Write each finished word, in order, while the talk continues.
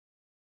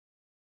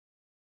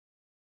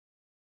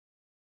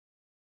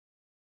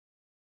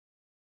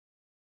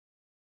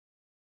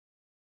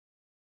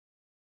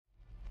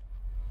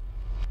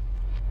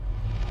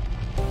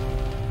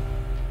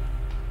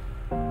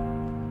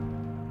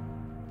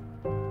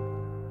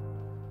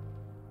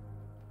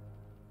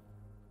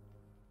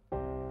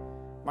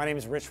My name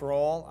is Rich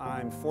Roll.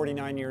 I'm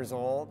 49 years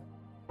old.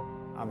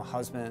 I'm a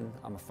husband.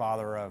 I'm a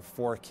father of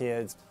 4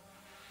 kids.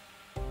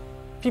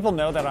 People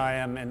know that I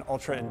am an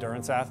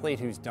ultra-endurance athlete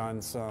who's done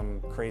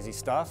some crazy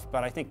stuff,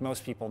 but I think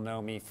most people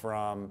know me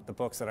from the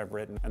books that I've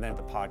written and then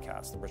the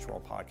podcast, the Rich Roll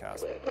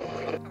Podcast. Are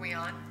we on? We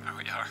are. Are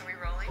we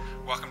rolling?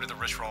 Welcome to the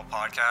Rich Roll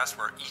Podcast,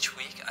 where each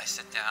week I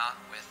sit down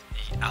with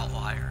the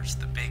outliers,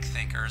 the big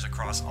thinkers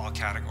across all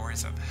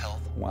categories of health,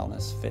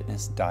 wellness,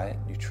 fitness, diet,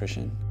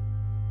 nutrition.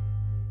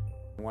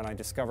 When I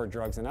discovered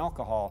drugs and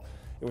alcohol,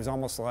 it was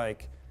almost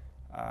like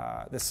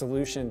the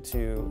solution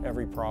to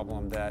every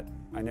problem that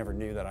I never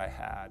knew that I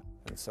had.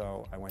 And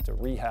so I went to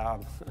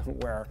rehab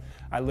where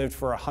I lived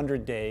for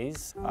 100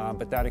 days,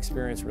 but that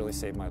experience really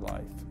saved my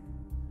life.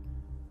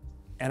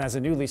 And as a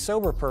newly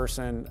sober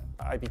person,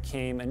 I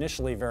became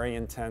initially very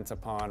intent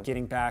upon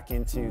getting back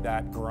into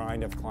that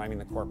grind of climbing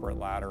the corporate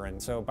ladder.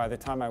 And so by the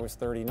time I was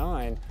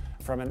 39,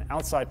 from an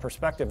outside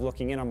perspective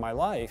looking in on my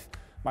life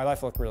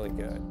looked really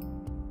good.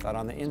 But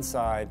on the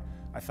inside,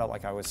 I felt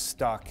like I was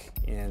stuck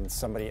in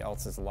somebody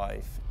else's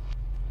life.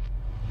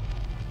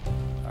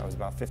 I was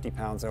about 50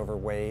 pounds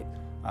overweight,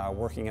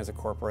 working as a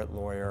corporate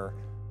lawyer.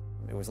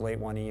 It was late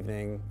one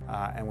evening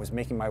and was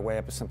making my way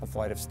up a simple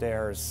flight of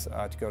stairs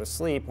to go to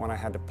sleep when I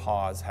had to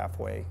pause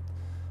halfway.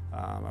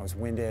 I was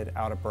winded,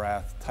 out of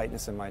breath,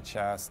 tightness in my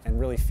chest, and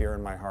really fear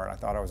in my heart. I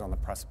thought I was on the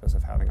precipice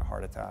of having a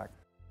heart attack.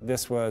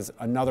 This was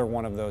another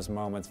one of those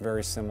moments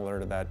very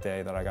similar to that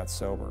day that I got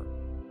sober.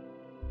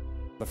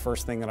 The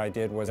first thing that I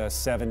did was a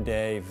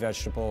 7-day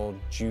vegetable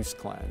juice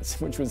cleanse,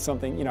 which was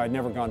something, I'd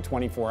never gone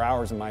 24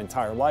 hours in my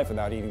entire life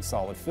without eating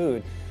solid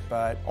food.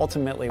 But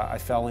ultimately, I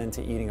fell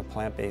into eating a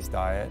plant-based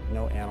diet,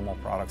 no animal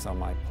products on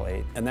my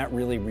plate, and that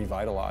really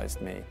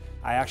revitalized me.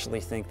 I actually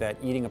think that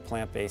eating a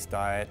plant-based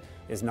diet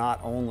is not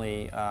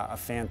only a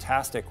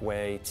fantastic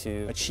way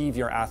to achieve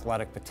your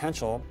athletic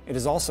potential, it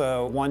is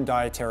also one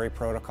dietary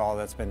protocol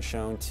that's been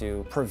shown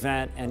to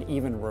prevent and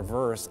even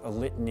reverse a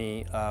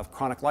litany of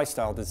chronic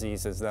lifestyle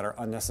diseases that are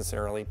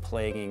unnecessarily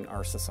plaguing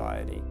our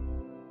society.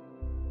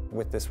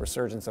 With this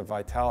resurgence of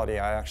vitality,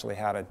 I actually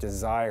had a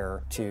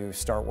desire to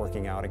start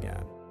working out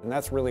again. And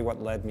that's really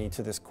what led me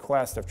to this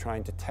quest of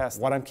trying to test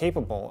what I'm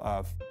capable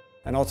of.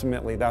 And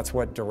ultimately, that's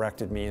what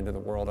directed me into the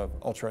world of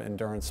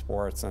ultra-endurance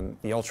sports and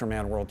the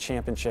Ultraman World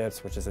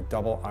Championships, which is a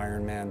double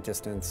Ironman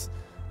distance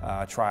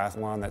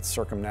triathlon that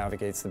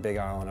circumnavigates the Big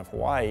Island of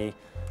Hawaii,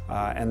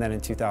 and then in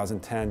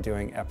 2010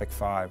 doing Epic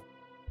 5.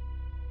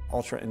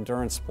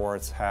 Ultra-endurance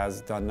sports has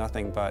done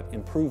nothing but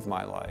improve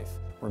my life.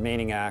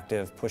 Remaining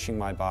active, pushing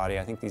my body,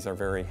 I think these are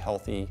very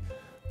healthy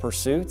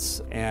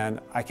pursuits,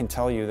 and I can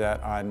tell you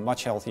that I'm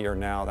much healthier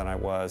now than I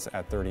was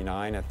at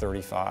 39, at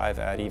 35,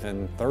 at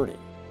even 30.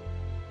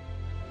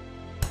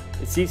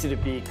 It's easy to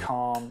be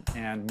calm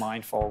and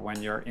mindful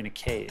when you're in a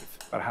cave,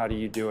 but how do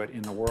you do it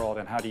in the world,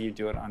 and how do you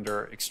do it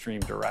under extreme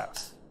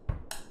duress?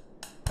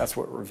 That's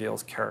what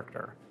reveals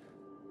character.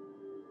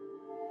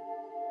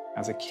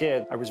 As a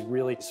kid, I was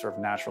really sort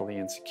of naturally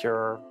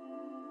insecure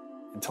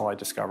until I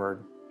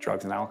discovered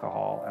drugs and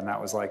alcohol, and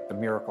that was like the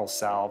miracle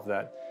salve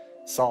that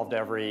solved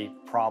every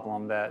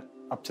problem that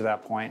up to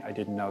that point I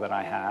didn't know that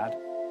I had.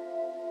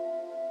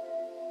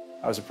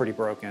 I was a pretty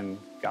broken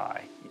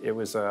guy. It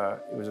was a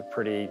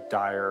pretty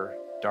dire,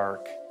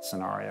 dark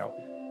scenario.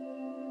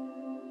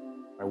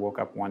 I woke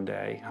up one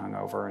day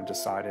hungover and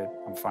decided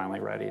I'm finally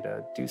ready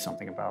to do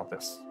something about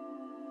this.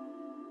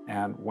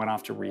 And went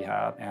off to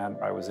rehab, and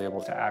I was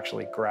able to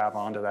actually grab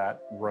onto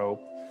that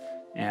rope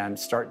and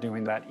start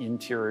doing that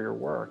interior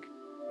work.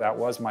 That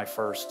was my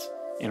first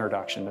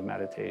introduction to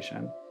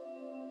meditation.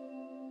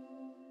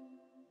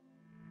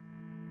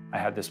 I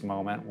had this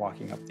moment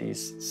walking up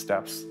these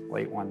steps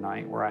late one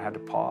night where I had to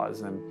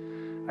pause,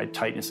 and I had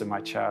tightness in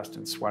my chest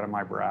and sweat on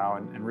my brow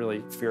and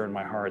really fear in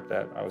my heart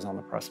that I was on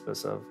the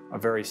precipice of a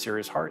very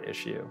serious heart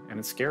issue, and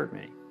it scared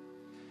me.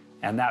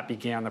 And that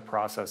began the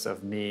process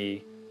of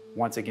me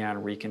once again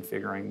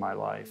reconfiguring my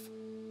life.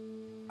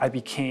 I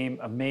became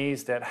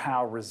amazed at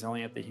how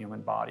resilient the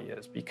human body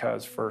is,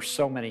 because for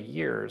so many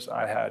years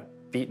I had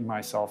beaten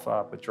myself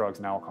up with drugs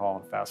and alcohol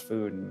and fast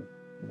food and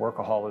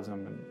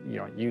workaholism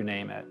and you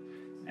name it.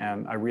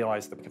 And I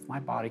realized that if my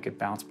body could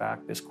bounce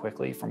back this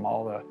quickly from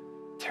all the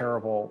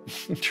terrible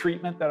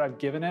treatment that I've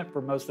given it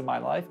for most of my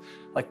life,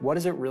 like, what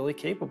is it really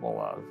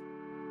capable of?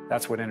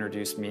 That's what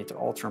introduced me to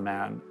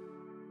Ultraman.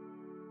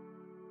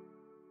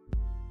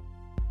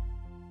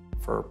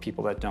 For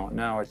people that don't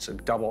know, it's a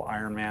double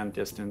Ironman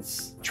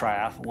distance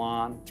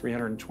triathlon,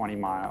 320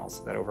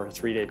 miles, that over a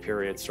 3-day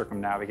period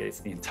circumnavigates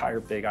the entire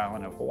Big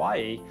Island of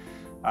Hawaii.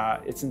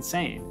 It's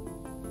insane.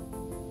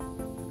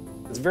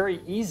 It's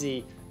very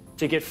easy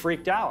to get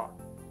freaked out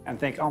and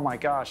think, oh my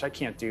gosh, I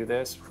can't do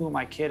this. Who am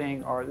I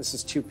kidding? Or this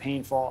is too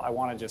painful. I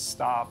want to just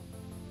stop.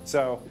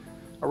 So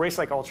a race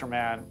like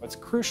Ultraman, it's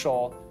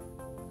crucial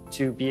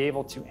to be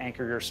able to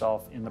anchor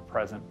yourself in the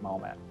present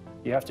moment.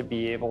 You have to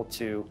be able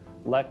to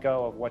let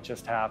go of what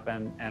just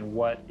happened and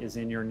what is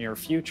in your near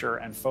future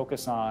and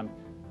focus on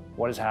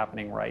what is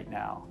happening right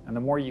now. And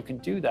the more you can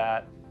do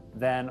that,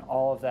 then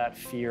all of that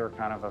fear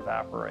kind of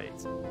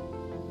evaporates.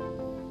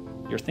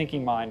 Your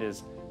thinking mind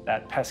is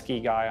that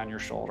pesky guy on your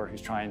shoulder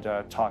who's trying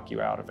to talk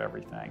you out of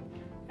everything.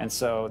 And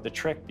so the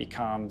trick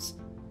becomes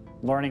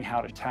learning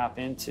how to tap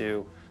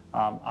into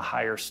a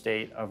higher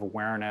state of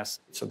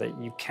awareness so that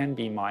you can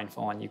be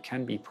mindful and you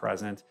can be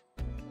present.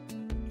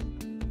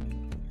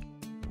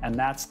 And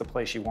that's the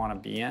place you want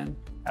to be in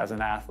as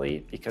an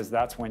athlete, because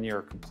that's when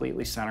you're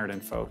completely centered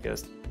and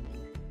focused.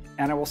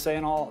 And I will say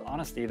in all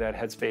honesty that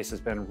Headspace has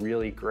been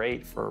really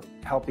great for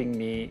helping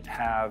me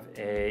have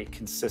a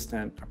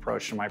consistent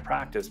approach to my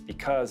practice,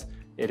 because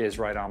it is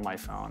right on my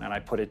phone and I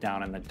put it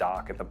down in the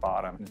dock at the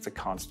bottom. It's a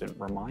constant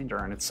reminder,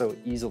 and it's so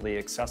easily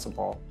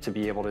accessible to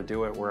be able to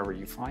do it wherever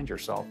you find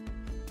yourself.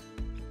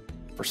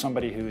 For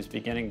somebody who's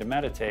beginning to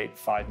meditate,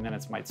 5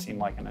 minutes might seem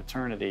like an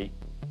eternity.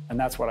 And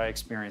that's what I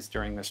experienced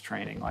during this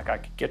training. Like, I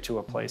could get to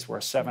a place where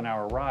a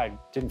 7-hour ride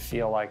didn't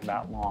feel like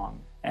that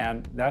long.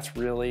 And that's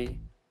really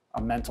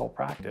a mental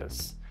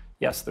practice.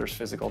 Yes, there's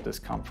physical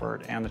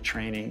discomfort and the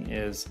training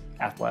is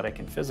athletic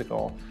and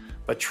physical,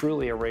 but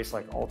truly a race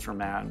like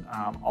Ultraman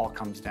all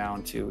comes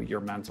down to your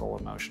mental,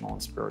 emotional,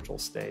 and spiritual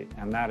state.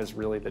 And that is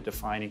really the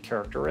defining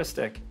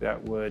characteristic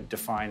that would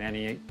define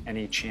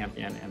any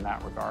champion in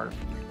that regard.